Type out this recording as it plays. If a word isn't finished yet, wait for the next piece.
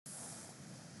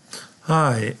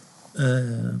Hi,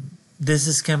 uh, this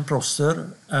is Ken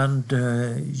Prosser, and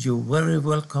you're very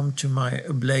welcome to my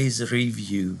Ablaze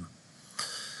review.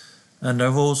 And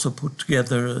I've also put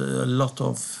together a lot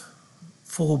of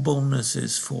 4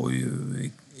 bonuses for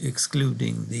you,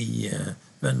 excluding the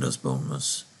vendor's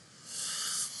bonus.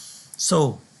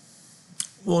 So,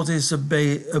 what is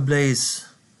Ablaze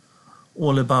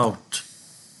all about?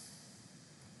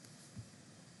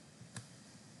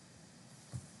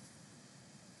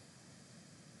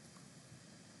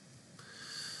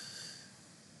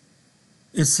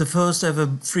 It's the first ever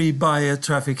free buyer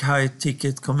traffic high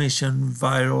ticket commission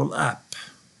viral app.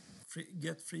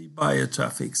 Get free buyer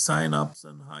traffic, sign-ups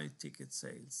and high ticket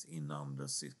sales in under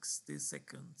 60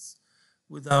 seconds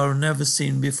with our never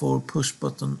seen before push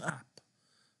button app.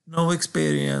 No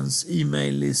experience,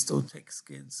 email list or tech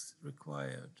skills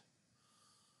required.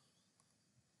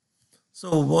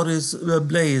 So what is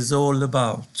Ablaze all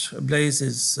about? Ablaze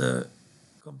is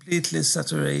completely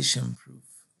saturation proof.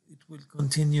 It will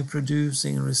continue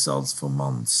producing results for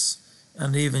months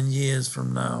and even years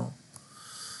from now.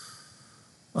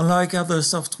 Unlike other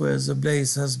softwares,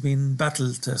 Ablaze has been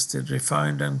battle-tested,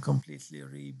 refined and completely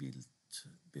rebuilt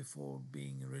before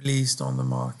being released on the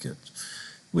market.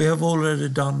 We have already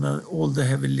done all the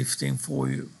heavy lifting for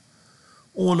you.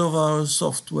 All of our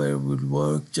software will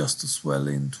work just as well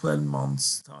in 12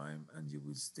 months' time, and you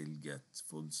will still get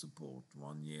full support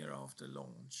 1 year after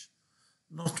launch,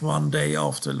 not 1 day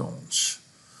after launch.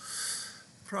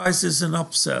 Prices and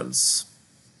upsells.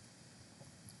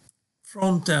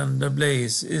 Front-end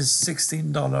Ablaze is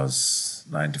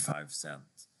 $16.95.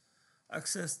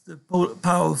 Access the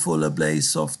powerful Ablaze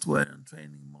software and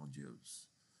training modules.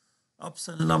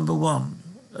 Upsell number 1,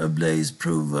 Ablaze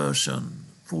Pro version,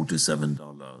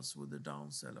 $47 with a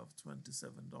downsell of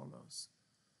 $27.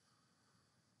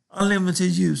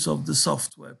 Unlimited use of the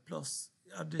software plus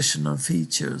additional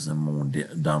features and more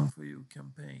done-for-you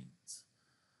campaigns.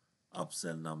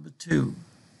 Upsell number 2,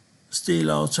 Steal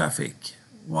Our Traffic,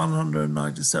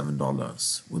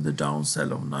 $197 with a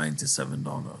downsell of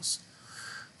 $97.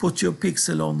 Put your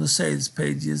pixel on the sales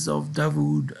pages of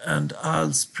Dawood and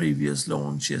Al's previous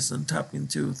launches and tap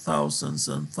into thousands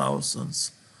and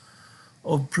thousands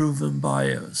of proven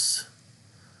buyers.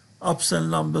 Upsell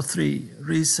number 3,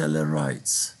 Reseller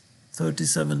Rights,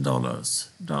 $37,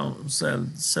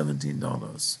 downsell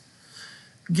 $17.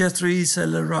 Get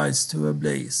reseller rights to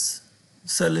Ablaze.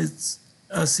 Sell it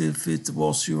as if it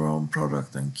was your own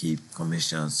product and keep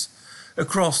commissions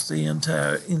across the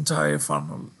entire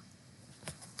funnel.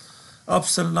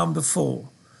 Upsell number 4,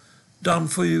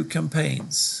 done-for-you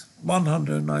campaigns,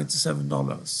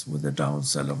 $197 with a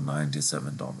downsell of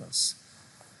 $97.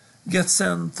 Get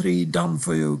sent 3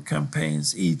 done-for-you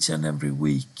campaigns each and every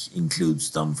week, includes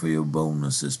done-for-you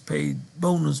bonus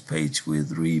page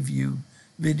with review,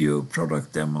 video,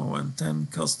 product demo and 10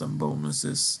 custom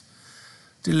bonuses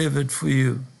delivered for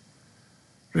you.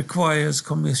 Requires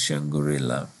commission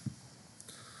gorilla.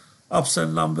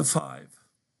 Upsell number 5.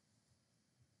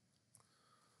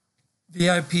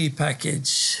 VIP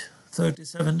package,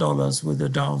 $37 with a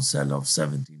downsell of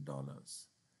 $17.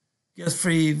 Get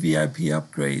free VIP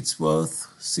upgrades worth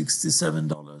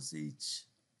 $67 each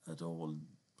at all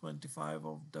 25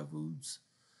 of Dawood's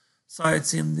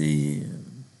sites in the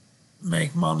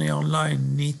make money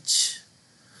online niche.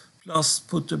 Plus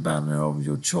put a banner of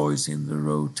your choice in the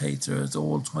rotator at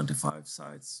all 25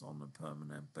 sites on a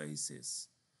permanent basis.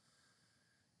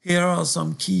 Here are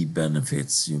some key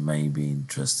benefits you may be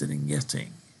interested in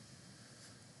getting.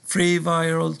 Free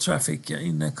viral traffic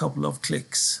in a couple of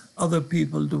clicks. Other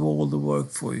people do all the work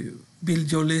for you.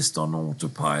 Build your list on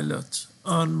autopilot.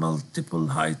 Earn multiple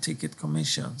high-ticket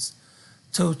commissions.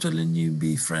 Totally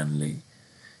newbie-friendly.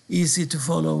 Easy to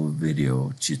follow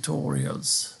video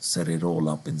tutorials. Set it all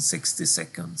up in 60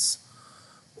 seconds.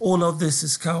 All of this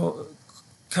is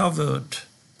covered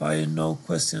by a no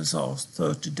questions asked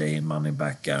 30-day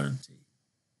money-back guarantee.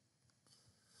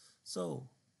 So,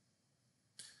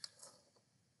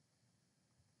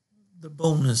 the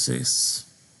bonuses.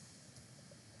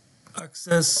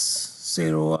 Access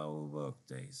 0-hour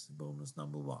workdays, bonus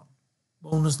number 1.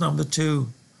 Bonus number 2,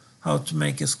 how to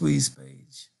make a squeeze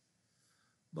page.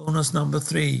 Bonus number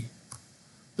 3,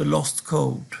 the lost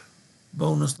code.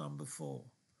 Bonus number 4,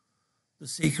 the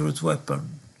secret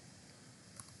weapon.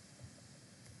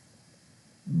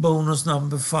 Bonus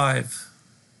number 5,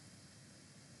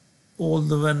 all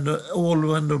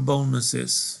vendor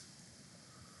bonuses.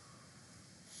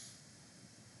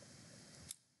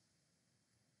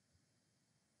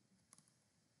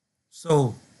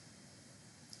 So,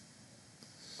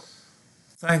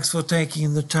 thanks for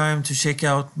taking the time to check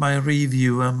out my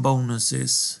review and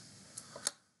bonuses.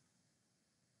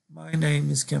 My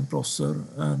name is Kemp Rosser,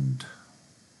 and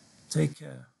take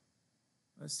care.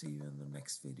 I'll see you in the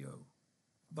next video.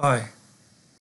 Bye.